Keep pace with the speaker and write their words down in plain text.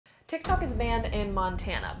TikTok is banned in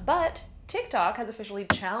Montana, but TikTok has officially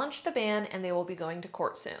challenged the ban and they will be going to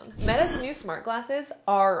court soon. Meta's new smart glasses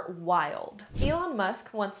are wild. Elon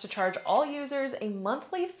Musk wants to charge all users a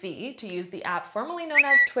monthly fee to use the app formerly known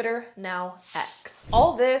as Twitter, now X.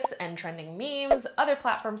 All this and trending memes, other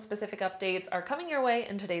platform-specific updates are coming your way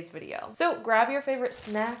in today's video. So grab your favorite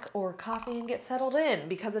snack or coffee and get settled in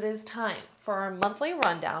because it is time for our monthly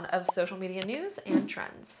rundown of social media news and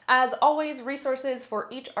trends. As always, resources for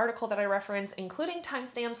each article that I reference, including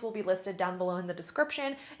timestamps, will be listed down below in the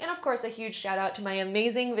description. And of course, a huge shout out to my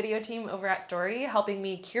amazing video team over at Storyy, helping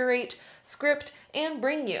me curate, script, and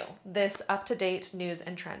bring you this up-to-date news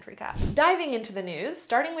and trend recap. Diving into the news,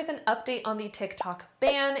 starting with an update on the TikTok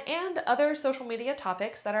ban and other social media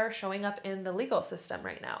topics that are showing up in the legal system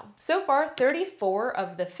right now. So far, 34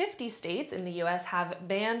 of the 50 states in the US have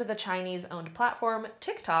banned the Chinese-owned platform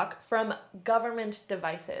TikTok from government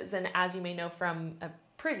devices. And as you may know from a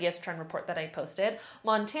previous trend report that I posted,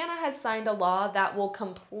 Montana has signed a law that will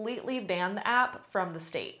completely ban the app from the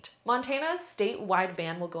state. Montana's statewide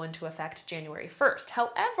ban will go into effect January 1st.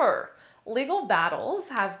 However, legal battles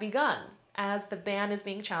have begun as the ban is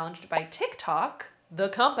being challenged by TikTok, the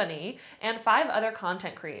company, and 5 other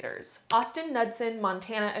content creators. Austin Knudsen,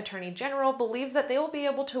 Montana Attorney General, believes that they will be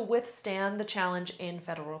able to withstand the challenge in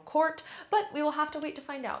federal court, but we will have to wait to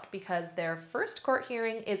find out because their first court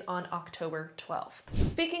hearing is on October 12th.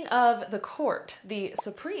 Speaking of the court, the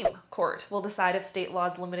Supreme Court will decide if state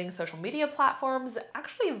laws limiting social media platforms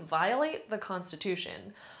actually violate the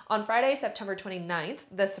Constitution. On Friday, September 29th,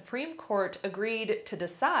 the Supreme Court agreed to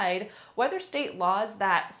decide whether state laws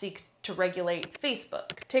that seek to regulate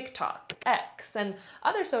Facebook, TikTok, X, and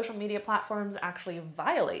other social media platforms actually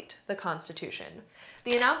violate the Constitution.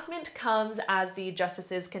 The announcement comes as the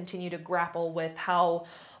justices continue to grapple with how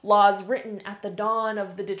laws written at the dawn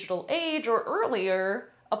of the digital age or earlier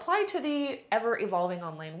apply to the ever-evolving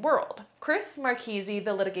online world. Chris Marchese,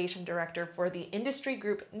 the litigation director for the industry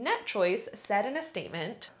group NetChoice, said in a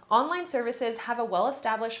statement, "Online services have a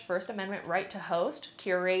well-established First Amendment right to host,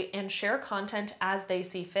 curate, and share content as they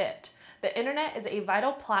see fit. The internet is a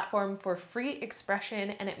vital platform for free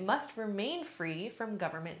expression and it must remain free from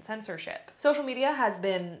government censorship." Social media has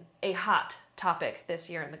been a hot topic this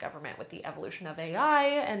year in the government with the evolution of AI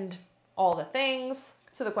and all the things.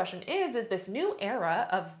 So the question is this new era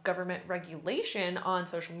of government regulation on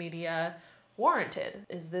social media warranted?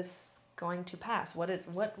 Is this going to pass? What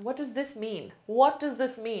does this mean? What does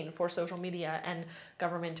this mean for social media and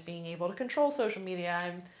government being able to control social media?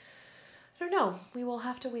 I don't know. We will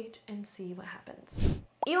have to wait and see what happens.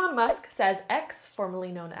 Elon Musk says X,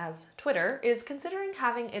 formerly known as Twitter, is considering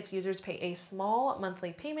having its users pay a small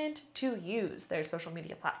monthly payment to use their social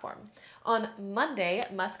media platform. On Monday,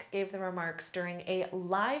 Musk gave the remarks during a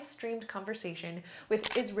live-streamed conversation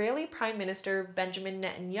with Israeli Prime Minister Benjamin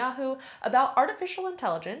Netanyahu about artificial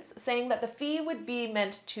intelligence, saying that the fee would be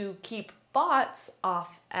meant to keep bots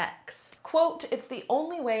off X. Quote, "It's the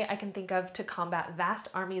only way I can think of to combat vast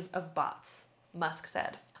armies of bots," Musk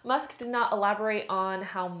said. Musk did not elaborate on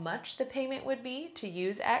how much the payment would be to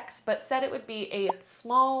use X, but said it would be a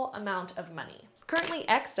small amount of money. Currently,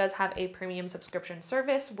 X does have a premium subscription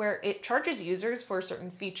service where it charges users for certain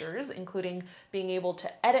features, including being able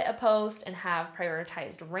to edit a post and have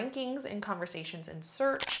prioritized rankings in conversations and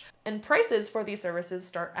search. And prices for these services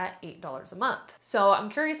start at $8 a month. So I'm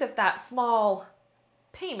curious if that small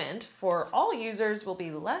payment for all users will be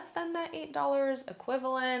less than that $8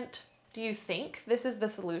 equivalent. Do you think this is the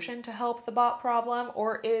solution to help the bot problem,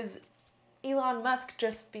 or is Elon Musk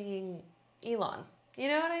just being Elon? You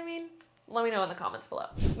know what I mean? Let me know in the comments below.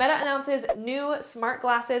 Meta announces new smart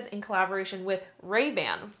glasses in collaboration with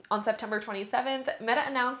Ray-Ban. On September 27th, Meta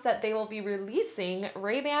announced that they will be releasing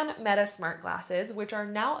Ray-Ban Meta smart glasses, which are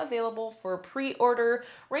now available for pre-order,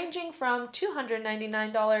 ranging from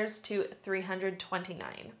 $299 to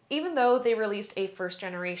 $329. Even though they released a first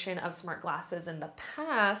generation of smart glasses in the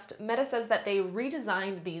past, Meta says that they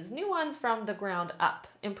redesigned these new ones from the ground up,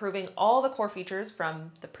 improving all the core features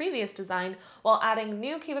from the previous design while adding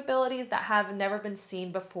new capabilities that have never been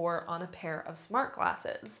seen before on a pair of smart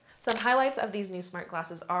glasses. Some highlights of these new smart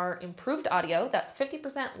glasses are improved audio that's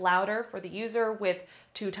 50% louder for the user with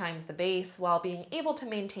 2 times the bass while being able to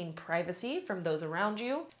maintain privacy from those around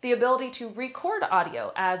you, the ability to record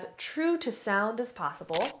audio as true to sound as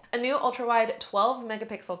possible, a new ultra-wide 12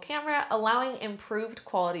 megapixel camera allowing improved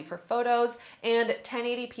quality for photos, and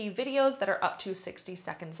 1080p videos that are up to 60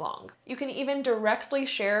 seconds long. You can even directly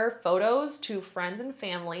share photos to friends and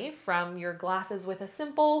family from from your glasses with a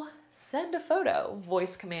simple send a photo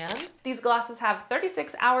voice command. These glasses have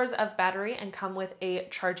 36 hours of battery and come with a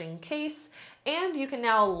charging case, and you can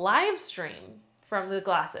now live stream from the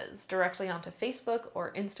glasses directly onto Facebook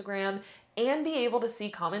or Instagram and be able to see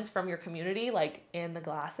comments from your community like in the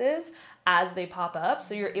glasses as they pop up.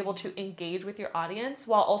 So you're able to engage with your audience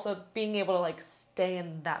while also being able to like stay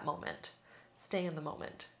in that moment, stay in the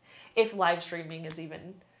moment. If live streaming is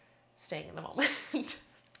even staying in the moment.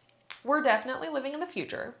 We're definitely living in the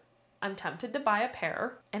future. I'm tempted to buy a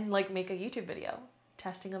pair and like make a YouTube video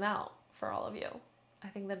testing them out for all of you. I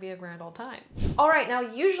think that'd be a grand old time. All right, now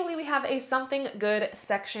usually we have a something good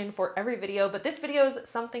section for every video, but this video's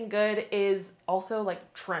something good is also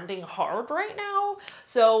like trending hard right now.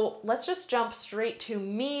 So let's just jump straight to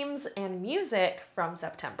memes and music from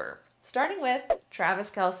September, starting with Travis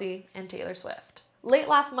Kelce and Taylor Swift. Late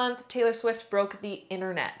last month, Taylor Swift broke the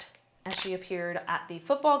internet as she appeared at the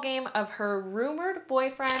football game of her rumored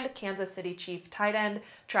boyfriend, Kansas City Chief tight end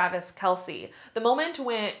Travis Kelce. The moment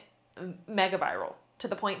went mega viral, to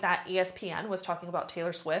the point that ESPN was talking about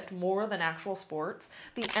Taylor Swift more than actual sports.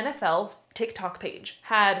 The NFL's TikTok page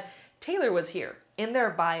had Taylor was here in their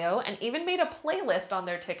bio and even made a playlist on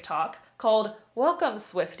their TikTok called Welcome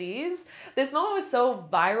Swifties. This moment was so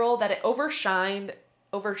viral that it overshone,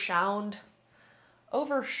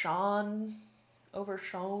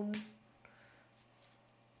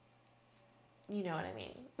 you know what I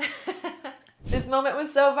mean. This moment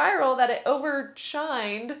was so viral that it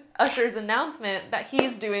overshined Usher's announcement that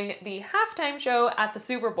he's doing the halftime show at the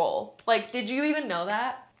Super Bowl. Like, did you even know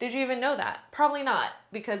that? Did you even know that? Probably not,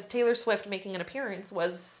 because Taylor Swift making an appearance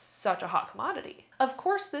was such a hot commodity. Of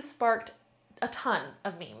course, this sparked a ton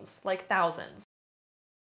of memes, like thousands.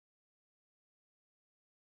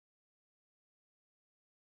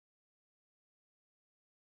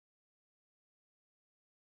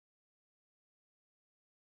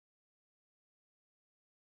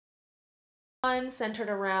 One centered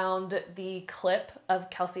around the clip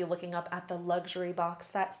of Kelce looking up at the luxury box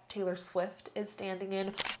that Taylor Swift is standing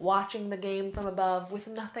in, watching the game from above with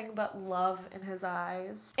nothing but love in his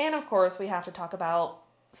eyes. And of course, we have to talk about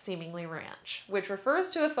Seemingly Ranch, which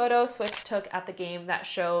refers to a photo Swift took at the game that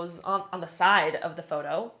shows on the side of the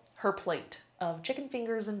photo her plate of chicken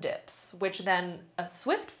fingers and dips, which then a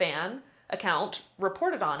Swift fan account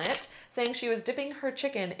reported on it, saying she was dipping her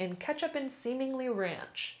chicken in ketchup and Seemingly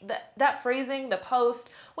Ranch. That phrasing, the post,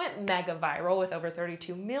 went mega viral with over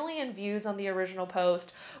 32 million views on the original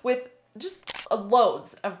post, with just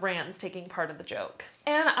loads of brands taking part of the joke.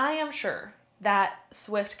 And I am sure that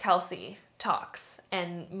Swift Kelce talks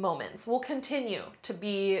and moments will continue to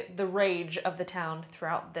be the rage of the town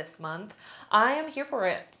throughout this month. I am here for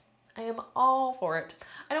it. I am all for it.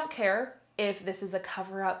 I don't care if this is a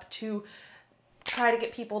cover-up to try to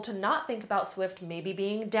get people to not think about Swift maybe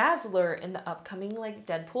being Dazzler in the upcoming like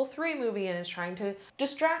Deadpool 3 movie and is trying to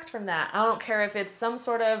distract from that. I don't care if it's some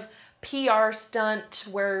sort of PR stunt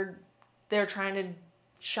where they're trying to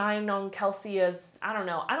shine on Kelce as, I don't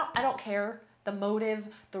know. I don't care the motive,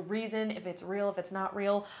 the reason, if it's real, if it's not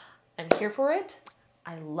real. I'm here for it.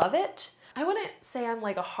 I love it. I wouldn't say I'm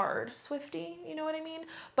like a hard Swiftie, you know what I mean?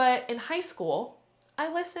 But in high school,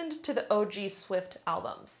 I listened to the OG Swift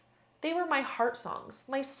albums. They were my heart songs,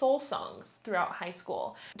 my soul songs throughout high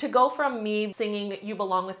school. To go from me singing You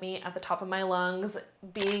Belong With Me at the top of my lungs,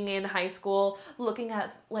 being in high school, looking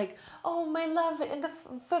at like, oh, my love in the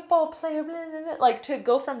football player, blah, blah, blah. Like to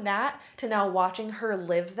go from that to now watching her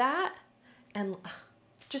live that and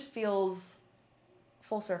just feels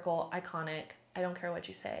full circle, iconic. I don't care what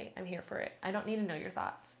you say. I'm here for it. I don't need to know your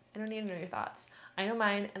thoughts. I don't need to know your thoughts. I know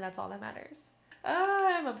mine, and that's all that matters.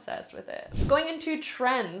 I'm obsessed with it. Going into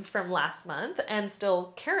trends from last month and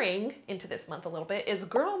still carrying into this month a little bit is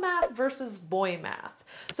girl math versus boy math.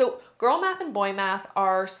 So girl math and boy math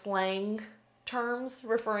are slang terms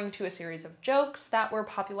referring to a series of jokes that were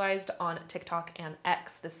popularized on TikTok and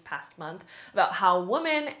X this past month about how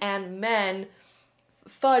women and men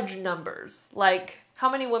fudge numbers, like how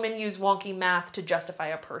many women use wonky math to justify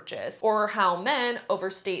a purchase, or how men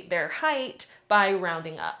overstate their height by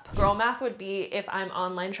rounding up. Girl math would be if I'm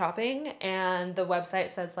online shopping and the website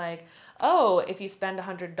says like, oh, if you spend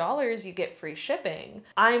 $100, you get free shipping.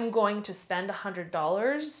 I'm going to spend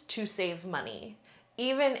 $100 to save money.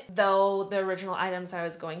 Even though the original items I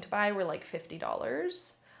was going to buy were like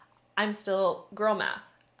 $50, I'm still girl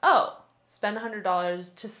math. Oh, spend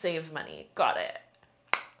 $100 to save money. Got it.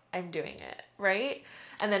 I'm doing it, right?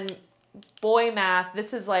 And then boy math,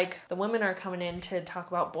 this is like the women are coming in to talk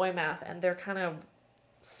about boy math and they're kind of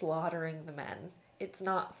slaughtering the men it's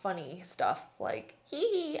not funny stuff like,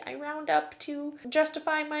 hee, I round up to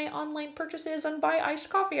justify my online purchases and buy iced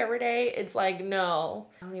coffee every day. It's like, no.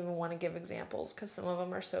 I don't even want to give examples because some of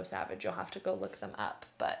them are so savage. You'll have to go look them up,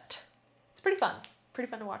 but it's pretty fun. Pretty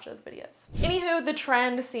fun to watch those videos. Anywho, the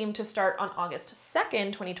trend seemed to start on August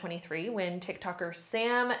 2nd, 2023, when TikToker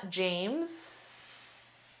Sam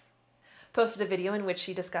James posted a video in which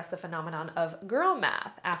she discussed the phenomenon of girl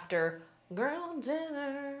math after girl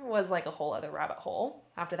dinner was like a whole other rabbit hole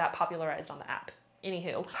after that popularized on the app.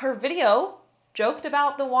 Anywho, her video joked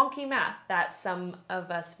about the wonky math that some of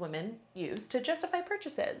us women use to justify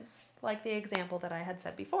purchases, like the example that I had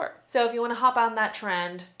said before. So if you want to hop on that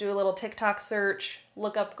trend, do a little TikTok search,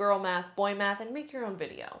 look up girl math, boy math, and make your own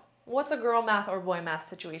video. What's a girl math or boy math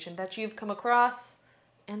situation that you've come across?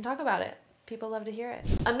 And talk about it. People love to hear it.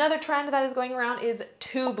 Another trend that is going around is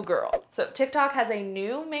Tube Girl. So TikTok has a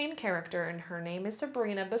new main character and her name is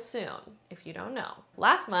Sabrina Bassoon, if you don't know.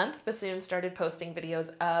 Last month, Bassoon started posting videos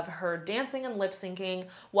of her dancing and lip syncing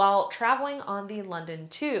while traveling on the London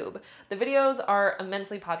Tube. The videos are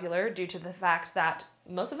immensely popular due to the fact that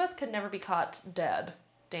most of us could never be caught dead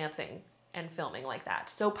dancing and filming like that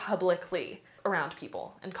so publicly around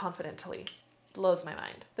people and confidently. Blows my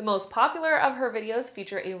mind. The most popular of her videos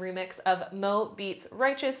feature a remix of Mo Beats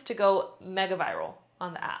Righteous to go mega viral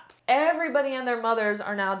on the app. Everybody and their mothers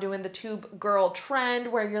are now doing the Tube Girl trend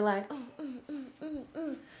where you're like,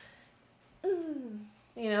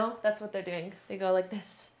 you know, that's what they're doing. They go like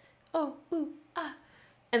this, oh, ooh, ah.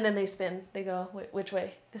 And then they spin. They go, which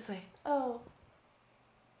way? This way. Oh.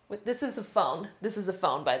 This is a phone. This is a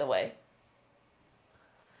phone, by the way.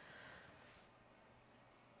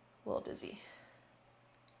 A little dizzy.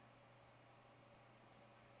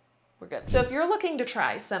 We're good. So if you're looking to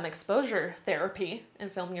try some exposure therapy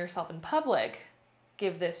and film yourself in public,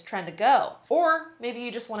 give this trend a go. Or maybe you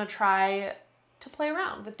just want to try to play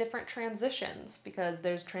around with different transitions because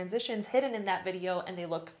there's transitions hidden in that video and they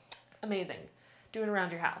look amazing. Do it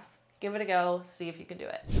around your house. Give it a go, see if you can do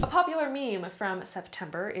it. A popular meme from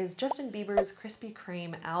September is Justin Bieber's Krispy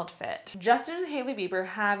Kreme outfit. Justin and Hailey Bieber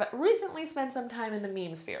have recently spent some time in the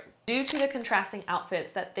meme sphere due to the contrasting outfits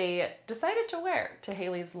that they decided to wear to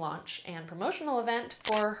Hailey's launch and promotional event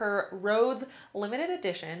for her Rhodes limited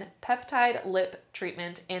edition peptide lip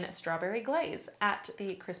treatment in strawberry glaze at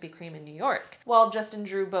the Krispy Kreme in New York. While Justin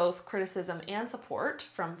drew both criticism and support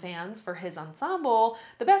from fans for his ensemble,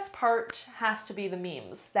 the best part has to be the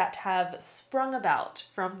memes that have sprung about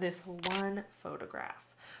from this one photograph.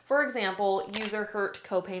 For example, user Hurt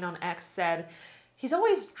Copain on X said, "He's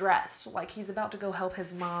always dressed like he's about to go help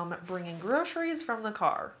his mom bring in groceries from the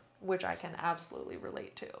car," which I can absolutely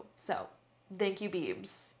relate to. So thank you,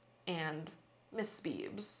 Biebs and Miss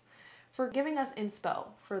Biebs, for giving us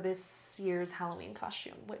inspo for this year's Halloween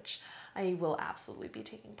costume, which I will absolutely be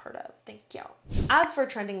taking part of. Thank you. As for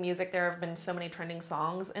trending music, there have been so many trending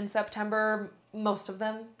songs in September, most of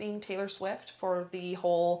them being Taylor Swift for the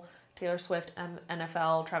whole Taylor Swift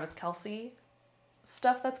NFL Travis Kelce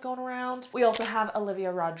stuff that's going around. We also have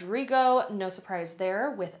Olivia Rodrigo, no surprise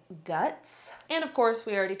there, with Guts. And of course,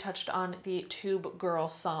 we already touched on the Tube Girl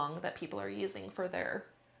song that people are using for their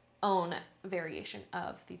own variation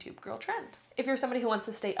of the Tube Girl trend. If you're somebody who wants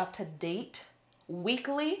to stay up to date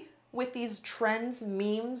weekly with these trends,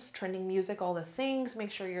 memes, trending music, all the things, make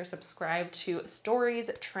sure you're subscribed to Story's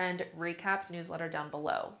Trend Recap newsletter down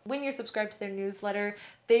below. When you're subscribed to their newsletter,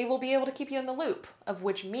 they will be able to keep you in the loop of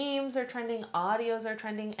which memes are trending, audios are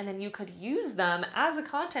trending, and then you could use them as a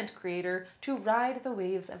content creator to ride the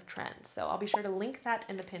waves of trend. So I'll be sure to link that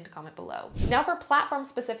in the pinned comment below. Now for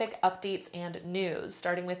platform-specific updates and news,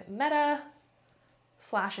 starting with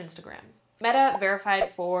Meta/Instagram. Meta Verified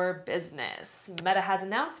for Business. Meta has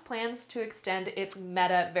announced plans to extend its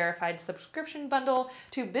Meta Verified subscription bundle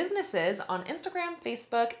to businesses on Instagram,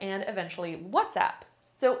 Facebook, and eventually WhatsApp.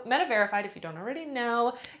 So Meta Verified, if you don't already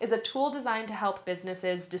know, is a tool designed to help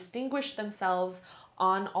businesses distinguish themselves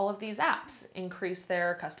on all of these apps, increase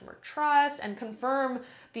their customer trust, and confirm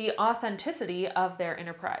the authenticity of their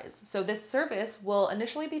enterprise. So this service will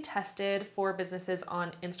initially be tested for businesses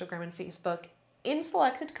on Instagram and Facebook in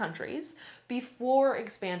selected countries before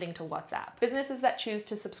expanding to WhatsApp. Businesses that choose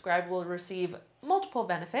to subscribe will receive multiple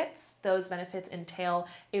benefits. Those benefits entail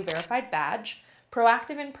a verified badge,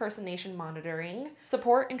 proactive impersonation monitoring,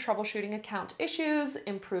 support in troubleshooting account issues,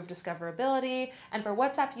 improved discoverability, and for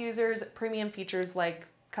WhatsApp users, premium features like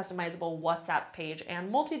customizable WhatsApp page and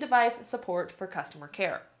multi-device support for customer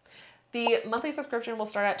care. The monthly subscription will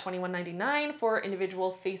start at $21.99 for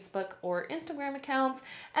individual Facebook or Instagram accounts,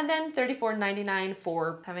 and then $34.99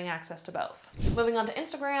 for having access to both. Moving on to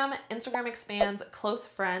Instagram, Instagram expands close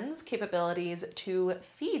friends capabilities to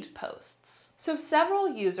feed posts. So several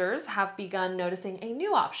users have begun noticing a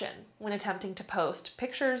new option when attempting to post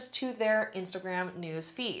pictures to their Instagram news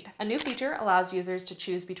feed. A new feature allows users to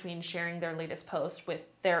choose between sharing their latest post with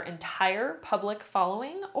their entire public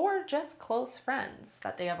following or just close friends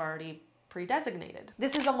that they have already pre-designated.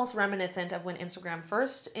 This is almost reminiscent of when Instagram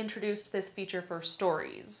first introduced this feature for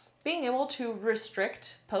stories. Being able to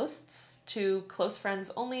restrict posts to close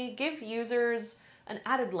friends only give users an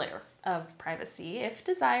added layer of privacy if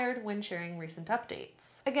desired when sharing recent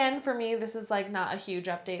updates. Again, for me, this is like not a huge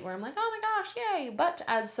update where I'm like, oh my gosh, yay. But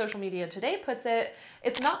as Social Media Today puts it,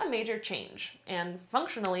 it's not a major change, and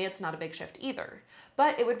functionally it's not a big shift either.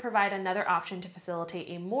 But it would provide another option to facilitate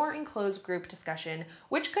a more enclosed group discussion,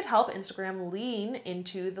 which could help Instagram lean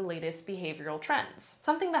into the latest behavioral trends.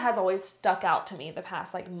 Something that has always stuck out to me the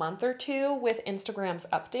past like month or two with Instagram's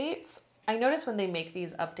updates, I notice when they make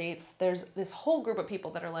these updates, there's this whole group of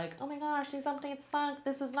people that are like, oh my gosh, these updates suck.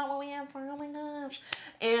 This is not what we asked for. Oh my gosh.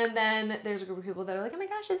 And then there's a group of people that are like, oh my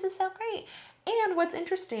gosh, this is so great. And what's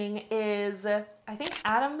interesting is I think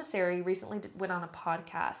Adam Mosseri recently went on a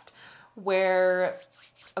podcast where,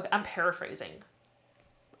 okay, I'm paraphrasing.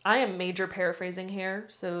 I am major paraphrasing here,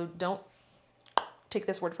 so don't take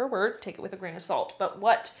this word for word, take it with a grain of salt. But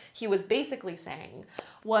what he was basically saying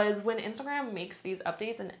was when Instagram makes these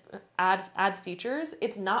updates and adds features,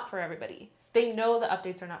 it's not for everybody. They know the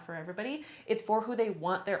updates are not for everybody. It's for who they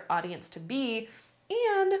want their audience to be.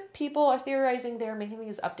 And people are theorizing they're making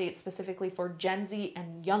these updates specifically for Gen Z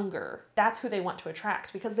and younger. That's who they want to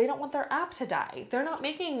attract because they don't want their app to die. They're not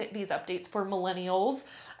making these updates for millennials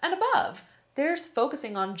and above. They're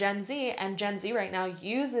focusing on Gen Z, and Gen Z right now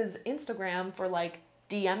uses Instagram for like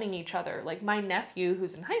DMing each other. Like my nephew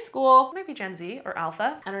who's in high school, maybe Gen Z or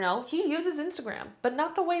Alpha, I don't know, he uses Instagram, but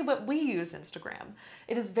not the way that we use Instagram.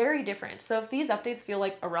 It is very different. So if these updates feel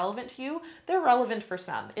like irrelevant to you, they're relevant for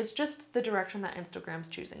some. It's just the direction that Instagram's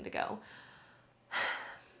choosing to go.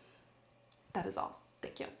 That is all.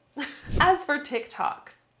 Thank you. As for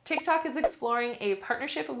TikTok, TikTok is exploring a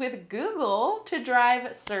partnership with Google to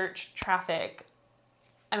drive search traffic.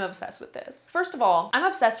 I'm obsessed with this. First of all, I'm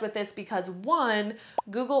obsessed with this because one,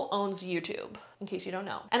 Google owns YouTube, in case you don't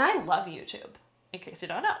know. And I love YouTube, in case you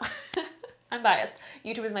don't know. I'm biased.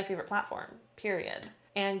 YouTube is my favorite platform, period.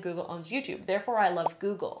 And Google owns YouTube. Therefore, I love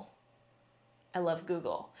Google. I love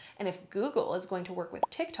Google. And if Google is going to work with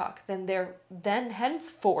TikTok, then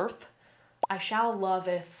henceforth, I shall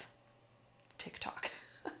loveth TikTok.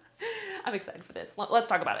 I'm excited for this. Let's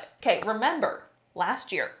talk about it. Okay, remember,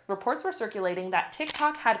 last year, reports were circulating that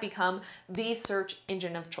TikTok had become the search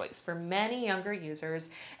engine of choice for many younger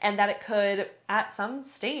users, and that it could, at some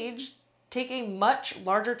stage, take a much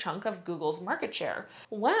larger chunk of Google's market share.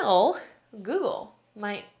 Well, Google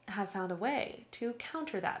might have found a way to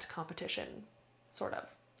counter that competition, sort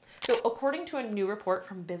of. So according to a new report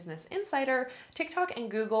from Business Insider, TikTok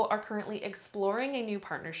and Google are currently exploring a new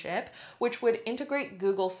partnership which would integrate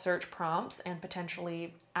Google search prompts and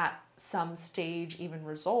potentially at some stage even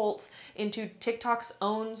results into TikTok's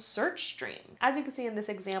own search stream. As you can see in this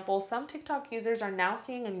example, some TikTok users are now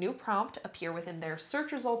seeing a new prompt appear within their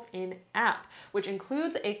search results in-app, which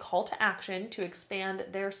includes a call to action to expand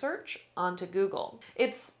their search onto Google.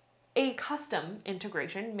 It's a custom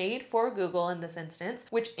integration made for Google in this instance,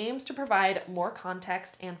 which aims to provide more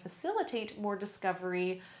context and facilitate more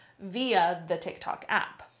discovery via the TikTok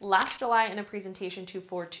app. Last July, in a presentation to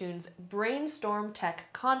Fortune's Brainstorm Tech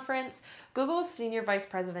conference, Google's senior vice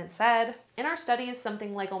president said, "In our studies,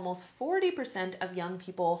 something like almost 40% of young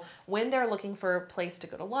people, when they're looking for a place to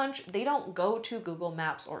go to lunch, they don't go to Google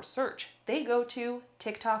Maps or search. They go to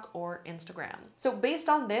TikTok or Instagram." So based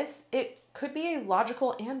on this, it could be a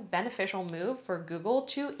logical and beneficial move for Google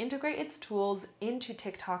to integrate its tools into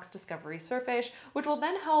TikTok's discovery surface, which will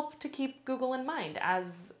then help to keep Google in mind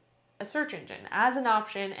as a search engine, as an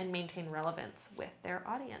option, and maintain relevance with their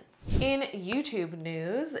audience. In YouTube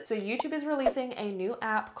news, so YouTube is releasing a new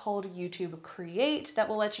app called YouTube Create that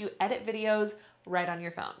will let you edit videos right on your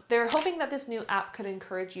phone. They're hoping that this new app could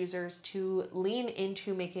encourage users to lean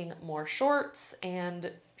into making more shorts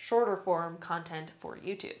and shorter form content for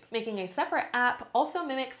YouTube. Making a separate app also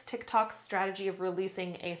mimics TikTok's strategy of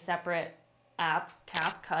releasing a separate app,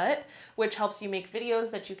 CapCut, which helps you make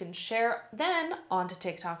videos that you can share then onto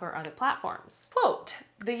TikTok or other platforms. Quote,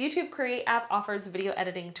 "The YouTube Create app offers video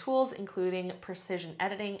editing tools, including precision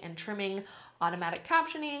editing and trimming, automatic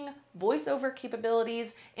captioning, voiceover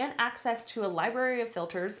capabilities, and access to a library of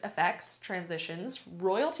filters, effects, transitions,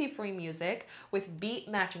 royalty-free music with beat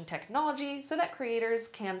matching technology so that creators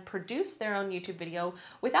can produce their own YouTube video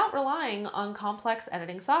without relying on complex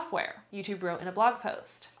editing software, YouTube wrote in a blog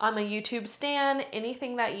post. I'm a YouTube stan.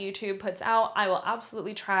 Anything that YouTube puts out, I will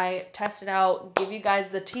absolutely try, test it out, give you guys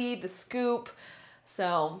the tea, the scoop.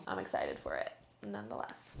 So I'm excited for it.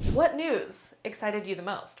 Nonetheless. What news excited you the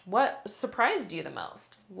most? What surprised you the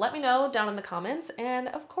most? Let me know down in the comments, and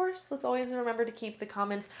of course, let's always remember to keep the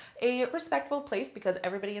comments a respectful place because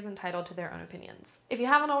everybody is entitled to their own opinions. If you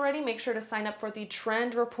haven't already, make sure to sign up for the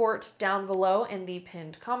trend report down below in the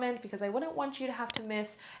pinned comment because I wouldn't want you to have to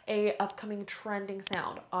miss a upcoming trending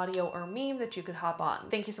sound, audio, or meme that you could hop on.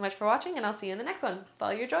 Thank you so much for watching, and I'll see you in the next one.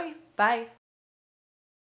 Follow your joy. Bye.